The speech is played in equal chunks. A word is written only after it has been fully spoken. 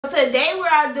Today we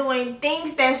are doing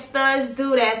things that studs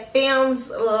do that Fems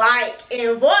like,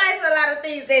 and boys, a lot of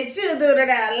things that you do that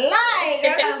I like.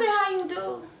 Let's see how you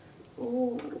do.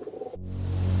 Ooh.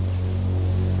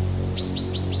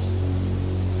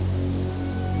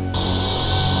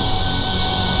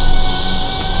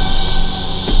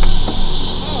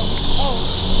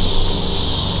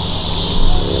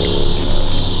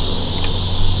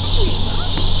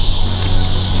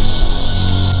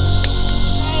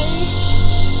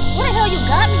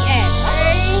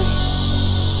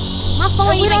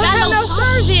 You ain't got no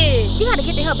service. You gotta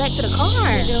get the hell back to the car.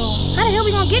 How the hell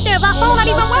we gonna get there if our phone not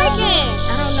even working?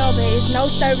 I don't know, babe. It's no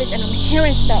service and I'm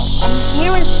hearing stuff.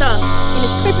 And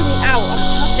it's creeping me out. I'm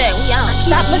tough that we out.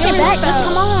 Stop looking back. Just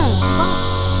come on.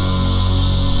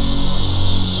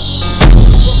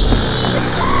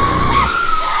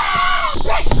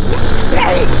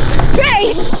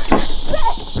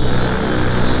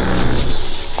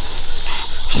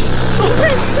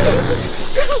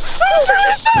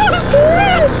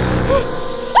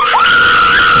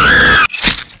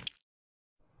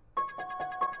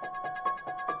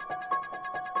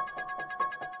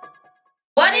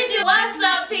 What did you? What's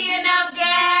up, P&L gang?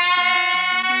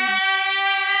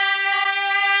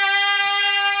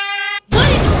 What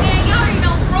did you, gang? Y'all already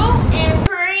know Fruit And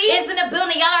PREE is in the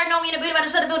building. Y'all already know we in the building. About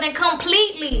to shut the building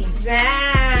completely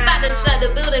down. About to shut the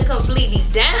building completely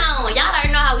down. Y'all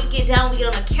already know how we get down. We get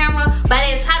on the camera. By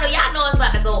the title, y'all know it's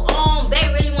about to go on. They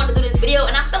really want to do this video,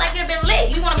 and I feel like it's been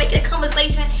lit. We want to make it a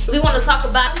conversation. We want to talk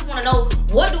about it. We want to know,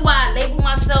 what do I label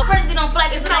myself? Personally, don't feel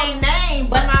like it's no name,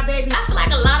 but my baby. I feel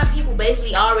like a lot of people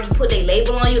basically already put their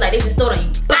label on you. Like, they just throw it on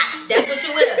you. That's what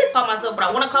you with. Call myself, but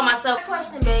I want to call myself.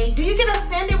 Question, babe. Do you get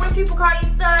offended when people call you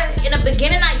stud? In the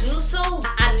beginning, I used to.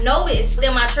 I noticed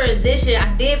in my transition,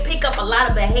 I did pick up a lot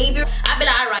of behavior. I be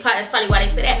like, all right, that's probably why they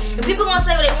say that. And people gonna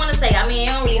say what they want to say. I mean,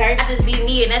 it don't really hurt. I just be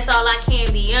me, and that's all I can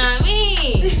be. You know what I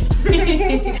mean?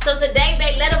 So today,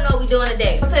 babe, let them know what we doing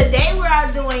today. Today we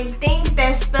are doing things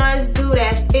that studs do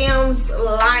that Fems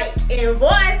like, and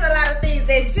boys, a lot of things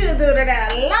that you do that I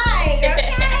like.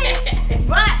 Okay.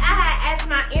 But I had asked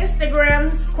my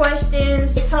Instagrams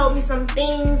questions. It told me some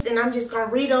things, and I'm just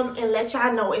gonna read them and let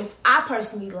y'all know if I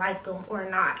personally like them or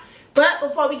not. But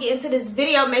before we get into this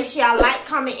video, make sure y'all like,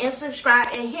 comment, and subscribe,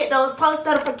 and hit those post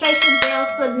notification bells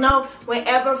to know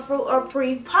whenever Fruit or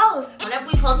PREE post. Whenever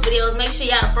we post videos, make sure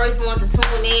y'all the first ones to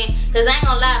tune in. Cause I ain't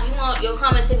gonna lie, if you want your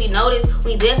comment to be noticed,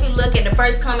 we definitely look at the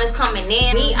first comments coming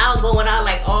in. Me, I'll go and I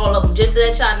like all of them, just to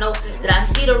let y'all know that I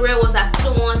see the real ones, I see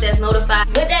the ones that's notified.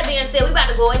 With that being said, we about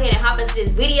to go ahead and hop into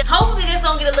this video. Hopefully this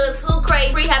don't get a little too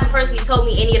crazy. PREE haven't personally told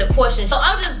me any of the questions, so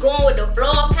I'm just going with the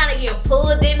flow. I'm kind of getting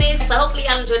pulled in this, so hopefully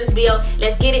y'all enjoy this video.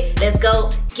 Let's get it. Let's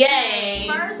go. Gang.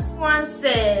 First one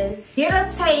says, get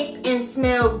a tape and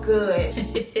smell good.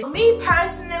 Me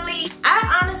personally,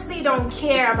 I honestly don't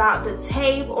care about the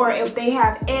tape or if they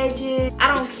have edges.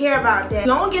 I don't care about that. As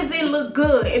long as it look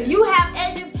good. If you have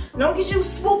edges, as long as you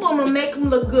swoop them and make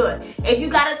them look good. If you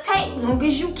got a tape, as long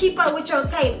as you keep up with your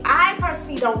tape, I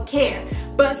personally don't care.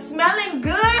 But smelling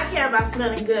good, I care about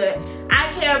smelling good.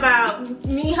 I care about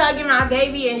me hugging my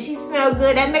baby and she smells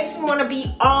good. That makes me want to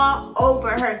be all over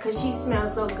her because she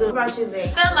smells so good. What about you,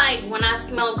 babe? I feel like when I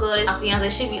smell good, my fiance,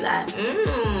 she be like,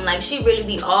 like she really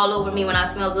be all over me when I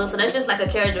smell good. So that's just like a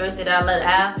characteristic that I love to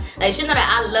have. Like, she know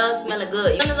that I love smelling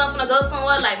good. As soon as I'm gonna go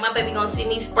somewhere, like my baby gonna see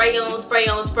me spray on.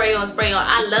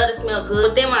 I love to smell good.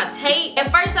 But then my tape,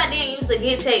 at first I didn't used to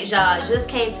get tape, y'all. I just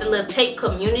came to the little tape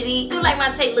community. I do like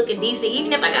my tape looking decent.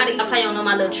 Even if I got it, I probably don't know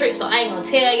my little tricks, so I ain't gonna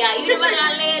tell y'all. Even if I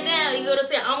gotta lay it down, you know what I'm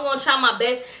saying? I'm gonna try my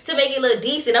best to make it look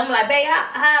decent. I'm like, babe,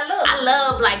 how I look? I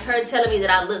love like her telling me that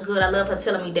I look good. I love her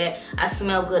telling me that I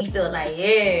smell good. You feel like,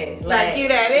 yeah. Like you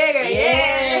that nigga,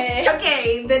 yeah.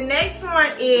 Okay, the next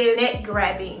one is neck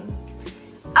grabbing.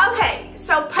 Okay,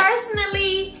 so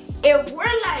personally, if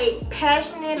we're like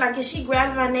passionate, like if she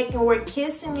grabs my neck and we're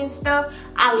kissing and stuff,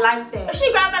 I like that. If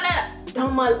she grabs my neck,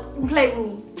 don't play with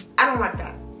me. I don't like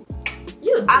that.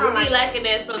 You do be liking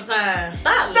that sometimes.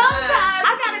 Stop. Sometimes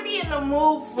I gotta be in the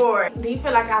mood for it. Do you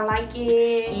feel like I like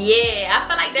it? Yeah, I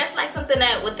feel like that's like something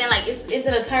that within like it's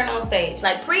in a turn on stage.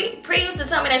 Like PREE used to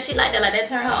tell me that she liked that, like that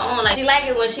turn her on. Like she like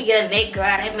it when she get a neck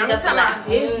grab. That make her feel like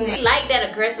she like that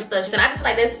aggressive stuff. And I just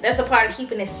like that's a part of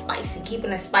keeping it spicy,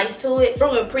 keeping the spice to it.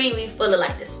 Fruit and PREE, we full of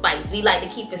like the spice. We like to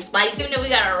keep it spicy. Even if we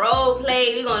got a role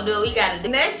play, we gonna do what we gotta do.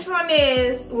 Next one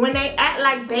is when they act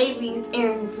like babies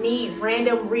and need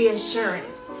random reassurance.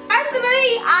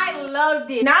 Personally, I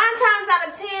loved it. 9 times out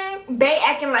of 10, Bae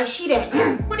acting like she that.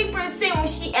 20% when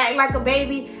she act like a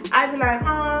baby, I be like,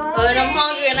 oh. But I'm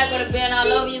hungry and I'm gonna bend all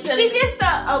over you. She's just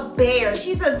a bear.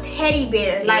 She's a teddy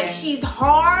bear. Like she's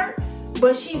hard,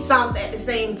 but she's soft at the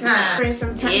same time. And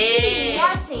sometimes she be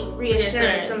wanting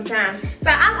reassurance sometimes. So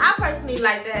I personally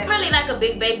like that. I'm really like a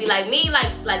big baby. Like me,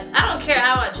 like I don't care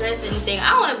how I dress or anything.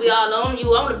 I want to be all on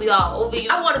you. I want to be all over you.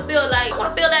 I want to feel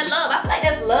that love. I feel like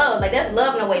that's love. Like that's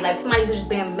love in a way. Like somebody's just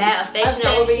being mad affectionate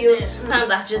over you.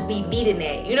 Sometimes I just be needing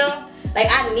that, you know? Like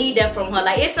I need that from her.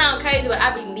 Like it sounds crazy, but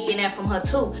I be needing that from her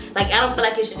too. Like I don't feel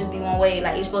like it should just be one way.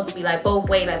 Like it's supposed to be like both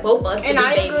ways. Like both of us. And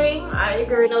I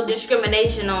agree. No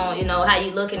discrimination on, you know, how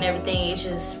you look and everything. It's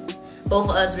just both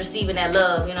of us receiving that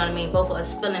love. You know what I mean? Both of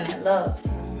us feeling that love.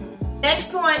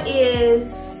 Next one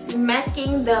is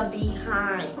smacking the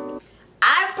behind.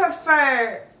 I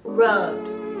prefer rubs.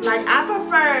 Like I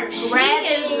prefer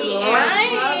grabbing and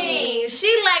rubbing.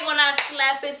 She like when I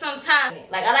slap it sometimes.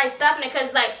 Like I like slapping it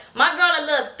because like my girl a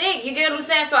little thick. You get what I'm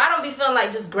saying? So I don't be feeling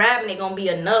like just grabbing it gonna be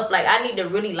enough. Like I need to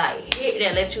really like hit it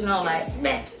and let you know like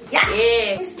smack. Yeah.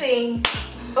 Let me see.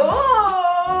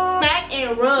 Oh, smack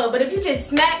and rub. But if you just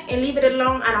smack and leave it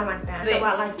alone, I don't like that. So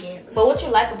I like it. But what you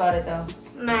like about it though?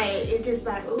 Like it's just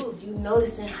like, ooh, you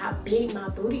noticing how big my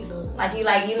booty looks. Like you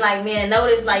like me and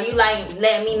notice, like you like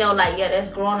letting me know, like yeah, that's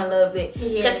growing a little bit.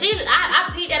 Yeah. Cause I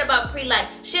peeped that about PREE. Like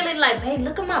she like, hey,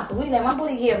 look at my booty. Like my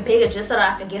booty getting bigger just so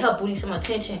that I can get her booty some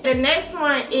attention. The next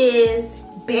one is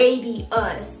baby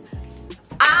us.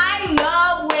 I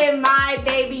love when my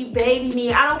baby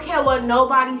me. I don't care what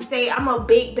nobody say. I'm a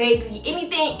big baby.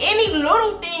 Anything, any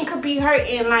little thing could be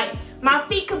hurting. Like my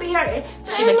feet could be hurting.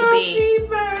 She make it big. Feet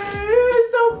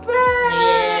hurt so bad.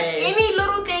 Yes. Any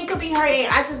little thing could be hurting.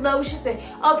 I just love what she said.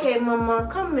 Okay, mama,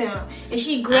 come here. And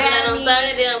she grabbed me.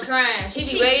 I'm them crying.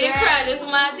 She be ready to cry just for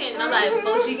my attention. I'm like,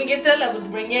 before she even get to the level,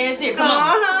 just bring your ass here. Come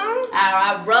on.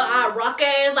 I rock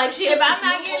ass like she. If I'm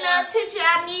not getting the attention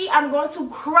I need, I'm going to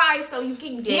cry so you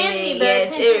can give me the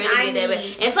attention I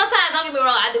need. And sometimes, don't get me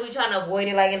wrong, I do be trying to avoid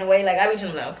it like in a way. Like I be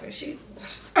trying to like, okay, she.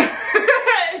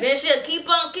 Then she'll keep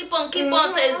on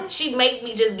till she make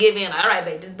me just give in. Like, all right,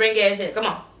 babe, just bring your ass here. Come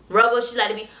on. Rub her. She like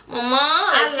to be,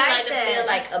 mama. Like, she like to feel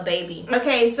like a baby.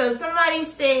 Okay, so somebody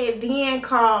said being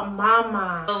called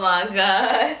mama. Oh my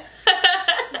God.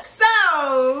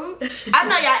 So, I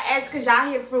know y'all asked because y'all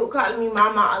hear Fruit calling me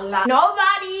mama a lot.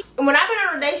 Nobody, when I've been in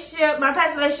a relationship, my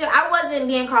past relationship, I wasn't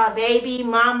being called baby,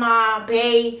 mama,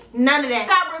 babe, none of that. I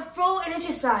got with Fruit and it's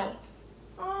just like,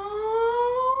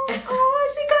 oh,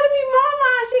 she calling me mama.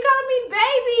 She calling me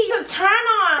baby. It's a turn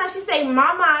on. How she say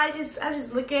mama, I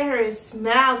just look at her and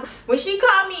smile. When she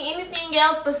call me anything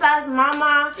else besides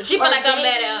mama, she feel like baby, I'm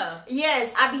mad at her.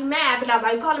 Yes, I be mad. I be like,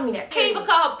 why you calling me that? I can't even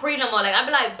call her PREE no more. Like I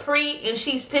be like PREE and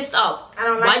she's pissed off. I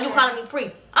don't like why you calling me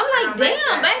PREE? I'm like,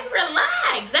 damn, baby,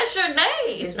 relax. That's your name.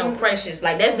 It's no precious.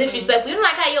 Like, that's disrespectful. You know,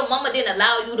 like how your mama didn't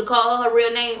allow you to call her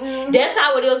real name? That's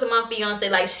how it is with my fiance.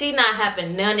 Like, she not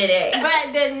having none of that.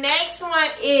 But the next one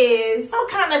is, I'm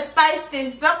kind of spice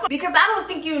this up because I don't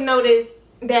think you notice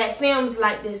that Fems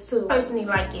like this too. I personally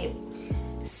like it.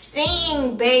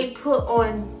 Seeing babe put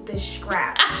on the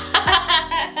strap. So,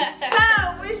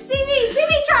 when she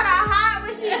be trying to hide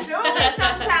what she doing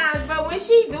sometimes, but when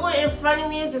she do it in front of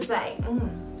me, it's just like,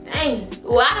 dang.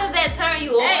 Why does that turn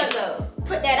you on though?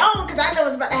 Put that on because I know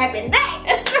it's about to happen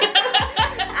next.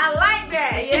 I like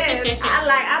that, yes.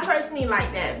 I personally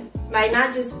like that. Like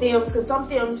not just films, because some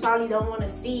films probably don't want to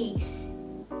see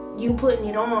you putting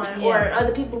it on or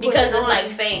other people putting it on. Because it's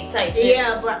like fake type shit.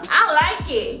 Yeah, but I like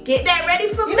it. Get that ready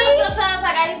for me. You know, sometimes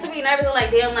like I used to be nervous. I'm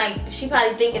like, damn, like she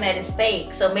probably thinking that it's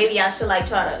fake. So maybe I should like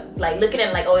try to like look at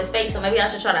it like, oh, it's fake. So maybe I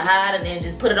should try to hide and then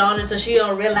just put it on her so she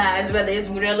don't realize whether it's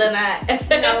real or not.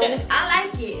 No, I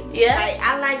like it. Yeah. Like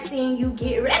I like seeing you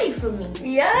get ready for me.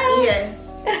 Yeah. Yes.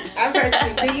 I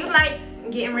personally. Do you like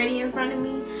getting ready in front of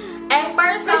me? At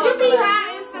first, I you be like,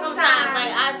 hiding sometimes.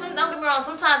 Like don't get me wrong.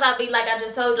 Sometimes I be like I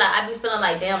just told you, like I be feeling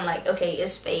like damn, like okay,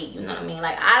 it's fake. You know what I mean?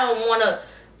 Like I don't want to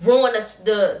ruin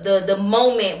the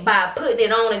moment by putting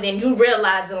it on and then you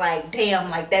realizing like damn,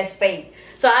 like that's fake.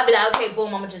 So I be like okay,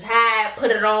 boom, I'ma just hide,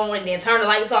 put it on, and then turn the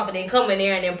lights off, and then come in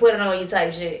there and then put it on you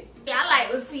type shit. Yeah, I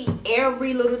like to see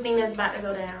every little thing that's about to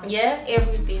go down. Yeah,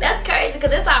 everything. That's crazy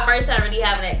because it's our first time really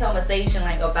having that conversation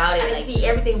like about it. I like, see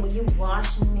everything when you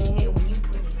washing it, when you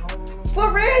put it on. For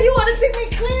real, you want to see me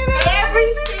clean it?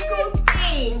 Every single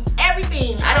thing,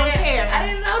 everything. I don't care. I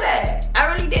didn't know that. I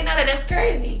really didn't know that. That's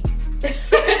crazy.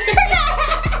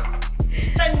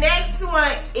 The next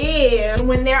one is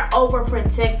when they're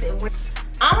overprotective.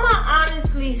 I'ma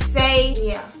honestly say,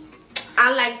 yeah,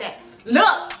 I like that.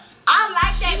 Look, I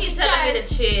like that. She be telling me to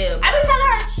chill. I be telling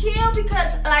her to chill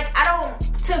because, like, I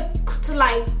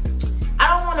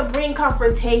don't want to bring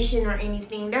confrontation or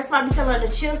anything. That's why I be telling her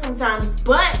to chill sometimes.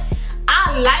 But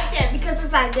I like that because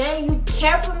it's like, dang, you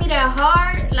care for me that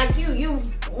hard. Like you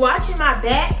watching my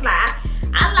back. Like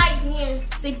I like being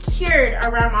secured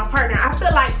around my partner. I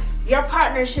feel like your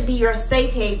partner should be your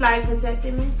safe haven. Like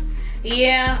protecting me.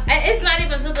 Yeah, it's not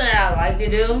even something that I like to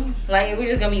do. Like, if we're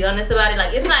just gonna be honest about it,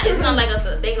 like it's not like a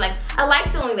thing. Like, I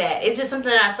like doing that. It's just something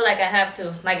that I feel like I have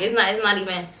to. Like, it's not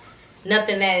even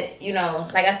nothing that, you know,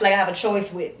 like I feel like I have a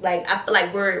choice with. Like, I feel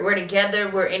like we're together,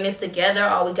 we're in this together.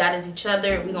 All we got is each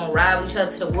other. We gonna ride with each other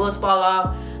till the wheels fall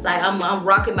off. Like, I'm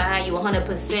rocking behind you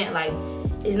 100%. Like,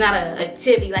 it's not a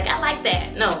activity. Like, I like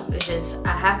that. No, it's just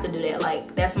I have to do that.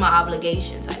 Like, that's my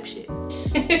obligation type shit.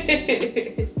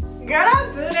 Girl,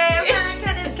 don't do that. I'm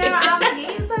not gonna get my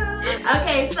obligation.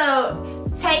 Okay, so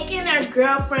taking their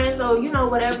girlfriends or, you know,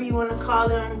 whatever you want to call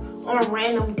them on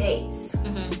random dates.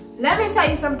 Let me tell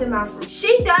you something, my friend.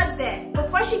 She does that.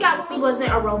 Before she got with me,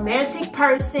 wasn't a romantic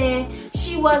person.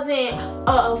 She wasn't an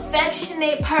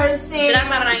affectionate person. Shit, I'm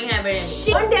glad I ain't have it.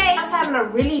 One day, I was having a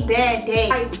really bad day.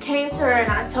 I came to her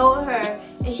and I told her,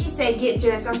 and she said, get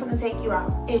dressed, I'm gonna take you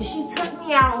out. And she took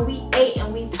me out and we ate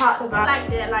and we talked about like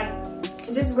that, like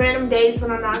just random days when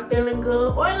I'm not feeling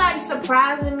good, or like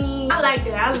surprising me. I like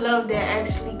that. I love that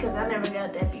actually, because I never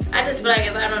got that before. I just feel like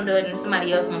if I don't do it, then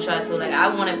somebody else gonna try to. Like, I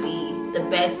want to be the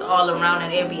best all around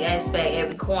in every aspect,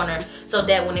 every corner, so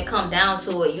that when it come down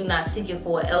to it, you're not seeking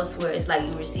for it elsewhere. It's like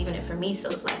you receiving it from me. So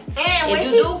it's like, and if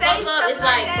you do fuck up, it's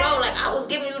like, bro, like I was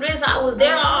giving you this, I was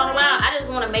there all around. I just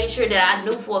want to make sure that I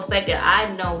knew for a fact that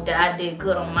I know that I did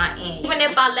good on my end. Even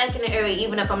if I lack in the area,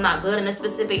 even if I'm not good in a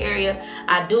specific area,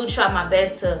 I do try my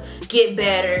best to get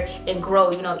better and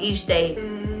grow, you know, each day.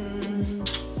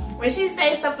 When she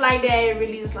say stuff like that, it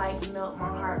really is like melt my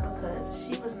heart, because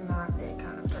she was not that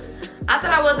kind of person. I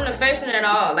thought I wasn't affectionate at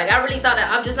all. Like, I really thought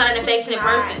that I'm just not an affectionate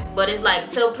person. But it's like,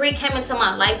 till PREE came into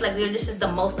my life, like, this is the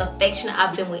most affectionate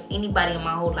I've been with anybody in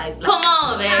my whole life. Like, come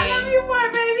on, baby. I love you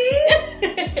more,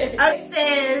 baby. It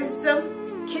says,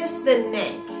 kiss the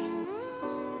neck.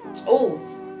 Oh,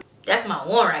 that's my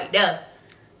one right there.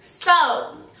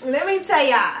 So, let me tell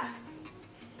y'all.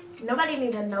 Nobody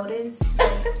need to know this.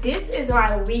 This is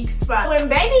my weak spot. When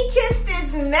baby kissed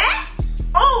this neck,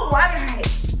 oh, alright.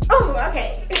 Oh,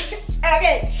 okay. I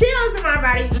get chills in my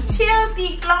body. Chills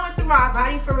be flowing through my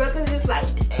body for real, because it's like,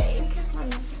 dang, kiss my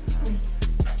neck.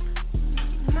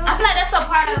 No, I feel like that's a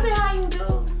part of it. How you do?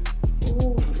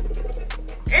 Ooh.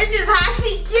 It's just how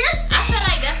she kissed. I feel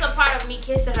like that's a part of me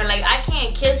kissing her. Like, I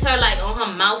can't kiss her like on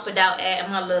her mouth without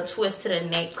adding my little twist to the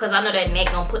neck, because I know that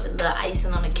neck gonna put the little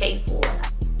icing on the cake for her.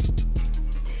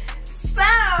 So,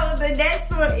 the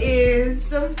next one is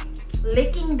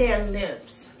licking their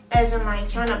lips. As in, like,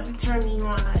 trying to turn me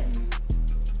on, like,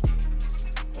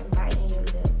 and biting your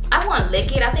lips. I won't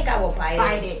lick it. I think I will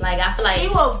bite it. Like, I feel like she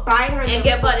will bite her lips. And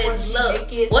get what is look.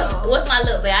 What's my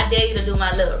lip, babe? I dare you to do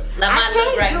my lip. Like, my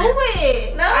lip right now. I can't do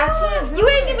it. No, I can't do it. You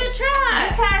ain't even tried.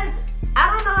 Because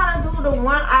I don't know how to do the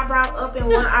one eyebrow up and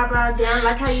one eyebrow down.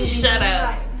 Like how you do. Shut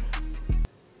up.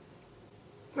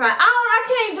 Like,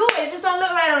 I can't do it. Just don't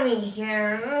look right on me.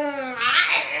 Yeah.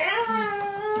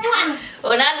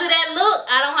 When I do that look,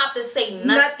 I don't have to say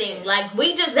nothing. Like,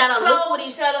 we just gotta look with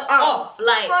each other off.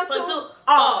 Like,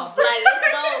 off. Like,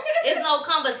 it's no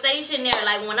conversation there.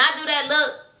 Like, when I do that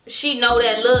look, she know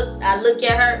that look. I look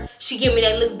at her, she give me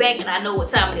that look back, and I know what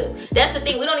time it is. That's the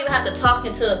thing. We don't even have to talk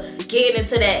into getting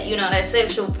into that, you know, that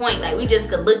sexual point. Like, we just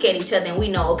could look at each other and we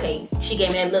know, okay, she gave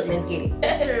me that look, let's get it.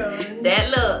 True. That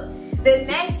look. The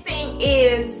next thing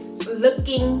is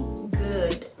looking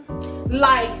good.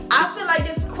 Like, I feel like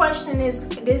this question is,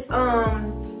 this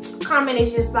comment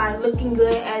is just like looking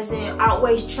good as in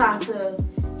always try to,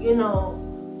 you know,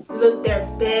 look their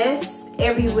best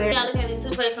everywhere. Y'all looking at these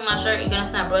toothpaste on my shirt, you're gonna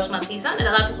not brush my teeth. Something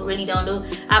that a lot of people really don't do.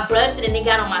 I brushed it and it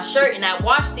got on my shirt and I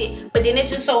washed it, but then it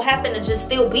just so happened to just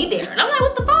still be there. And I'm like,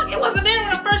 what the fuck? It wasn't there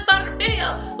when I first started the video.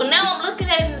 Well, now I'm looking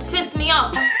at it and it's pissed me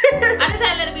off. I just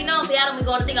had to let it be known so y'all don't be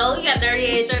going to think, oh, you got a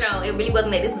dirty ass shirt on. It really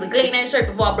wasn't there. This is a clean ass shirt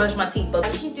before I brushed my teeth.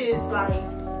 But she just like,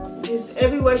 just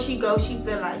everywhere she goes, she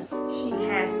feel like she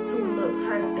has to look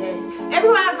her best.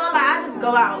 Everywhere I go, like, I just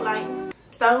go out, like,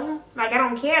 so, like, I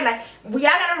don't care. Like, y'all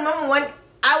gotta remember when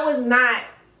I was not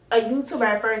a YouTuber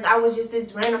at first. I was just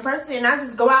this random person, and I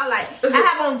just go out like, I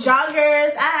have on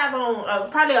joggers, I have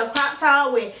on probably a crop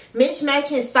top with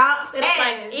mismatching socks. And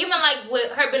like, even like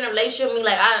with her being in a relationship with me,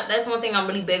 like, that's one thing I'm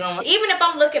really big on. Even if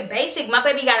I'm looking basic, my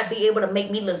baby gotta be able to make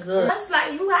me look good. That's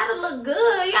like, you gotta look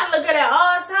good. You gotta look good at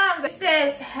all times. It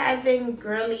says having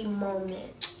girly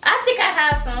moments. I think I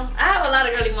have some. I have a lot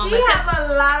of girly moments. She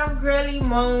have a lot of girly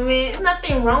moments.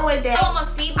 Nothing wrong with that. I'm a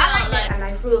female. I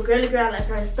like fruit. Girly girl, I like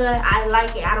her stud. I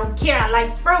like it. I don't care. I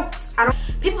like fruits.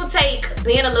 People take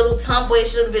being a little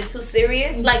tomboyish a little bit too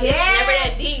serious. Like, it's never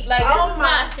that deep. Like,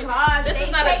 this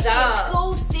is not a job.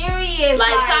 Too serious.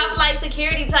 Like top flight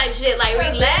security type shit. Like,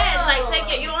 relax. Like,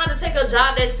 take it. You don't have to take a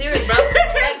job that serious, bro.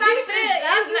 Like,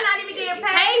 you're not even getting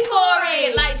paid for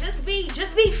it. Like, just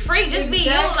be free. Just be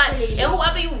you. Like, and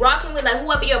whoever you rocking with, like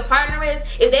whoever your partner is,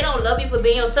 if they don't love you for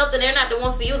being yourself, then they're not the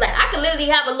one for you. Like, I could literally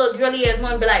have a little girly ass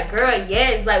one be like, girl,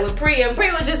 yes. Like with PREE, and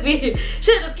PREE would just be,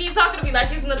 she'll just keep talking to me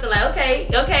like it's nothing. Like,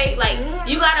 okay, like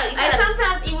you gotta. And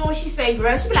sometimes even when she say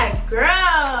girl, she be like, girl,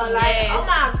 like, oh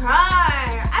my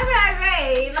god. I be like,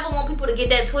 hey. I never want people to get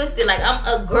that twisted. Like, I'm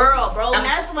a girl, bro. And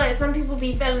that's what some people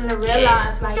be failing to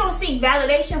realize. Like, you don't seek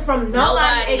validation from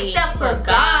nobody except for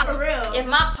God. For real. If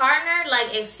my partner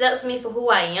like accepts me for who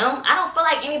I am, I don't feel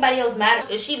like anybody else matters.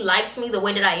 If she likes me the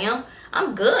way that I am,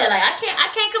 I'm good. Like, I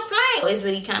can't complain. It's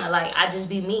really kind of like I just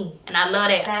be me, and I love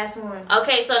that. Last one.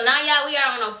 Okay, so now y'all, we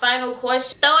are on a final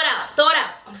question. Throw it out.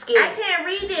 I'm scared. I can't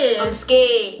read it. I'm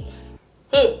scared.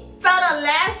 Hit. So the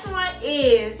last one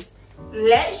is,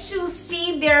 let you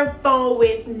see their phone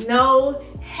with no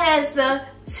hesitation.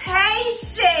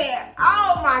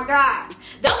 Oh my god.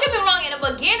 Don't get me wrong, in the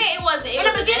beginning it wasn't. In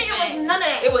the beginning it was none of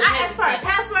that. It was I asked for a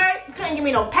password, you couldn't give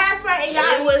me no password, and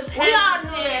y'all, we all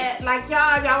knew that. Like,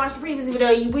 y'all watched the previous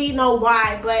video, we know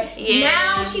why. But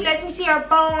now she lets me see her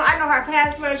phone, I know her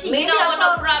password. She we don't want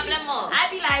no problem. I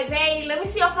be like, babe, let me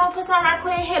see your phone for something right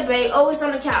quick. Here, babe, oh, it's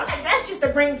on the couch. That's just a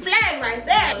green flag right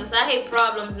there. So I hate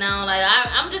problems now. Like,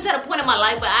 I'm just at a point in my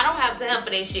life, but I don't have time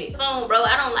for that shit. Phone, bro,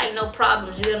 I don't like no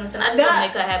problems. You understand? I just want to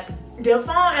make her happy. The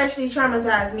phone actually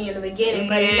traumatized me in the beginning,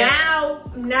 but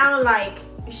now like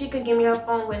she could give me her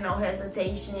phone with no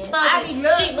hesitation.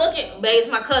 She looking, babe, it's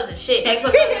my cousin. Shit, take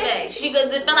her cousin back. She feel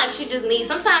like she just needs.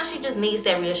 Sometimes she just needs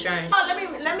that reassurance. Oh,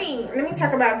 let me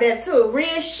talk about that too.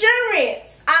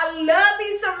 Reassurance. I love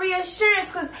me some reassurance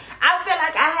because I feel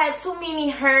like I had too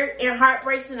many hurt and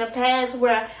heartbreaks in the past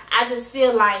where I just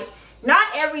feel like not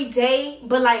every day,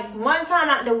 but like one time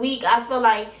out the week, I feel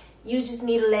like you just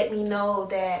need to let me know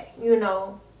that, you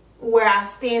know, where I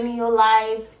stand in your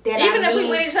life. That even if we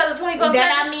with each other 24/7?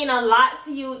 That I mean a lot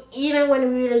to you, even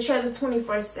when we with each other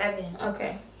 24/7.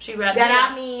 Okay. She read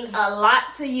that. I mean a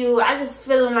lot to you. I just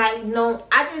feeling like,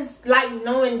 I just like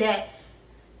knowing that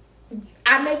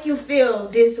I make you feel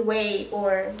this way,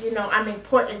 or, you know, I'm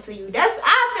important to you.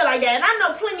 I feel like that. And I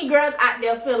know plenty of girls out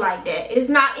there feel like that. It's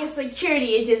not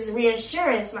insecurity, it's just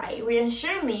reassurance. Like,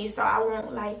 reassure me so I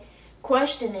won't, like,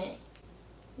 question it.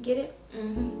 Get it?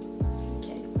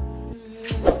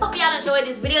 Hope y'all enjoyed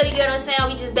this video. You get what I'm saying?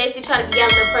 We just basically try to give y'all a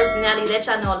little personality, let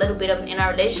y'all know a little bit of in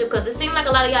our relationship, because it seems like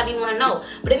a lot of y'all be want to know.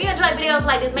 But if you enjoy videos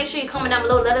like this, make sure you comment down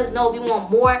below. Let us know if you want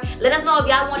more. Let us know if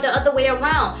y'all want the other way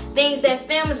around. Things that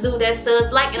Fems do that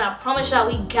studs like. And I promise y'all,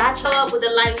 we got y'all up with the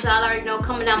likes. Y'all already know.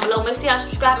 Comment down below. Make sure y'all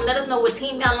subscribe and let us know what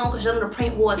team y'all on, because y'all know the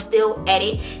Print War is still at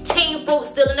it. Team Fruit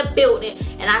still in the building.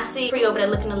 And I see PREE over there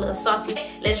looking a little salty.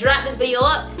 Let's wrap this video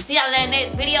up. See y'all in that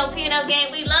next video. PNL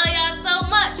gang, we love y'all so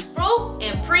much. Fruit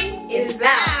and PREE is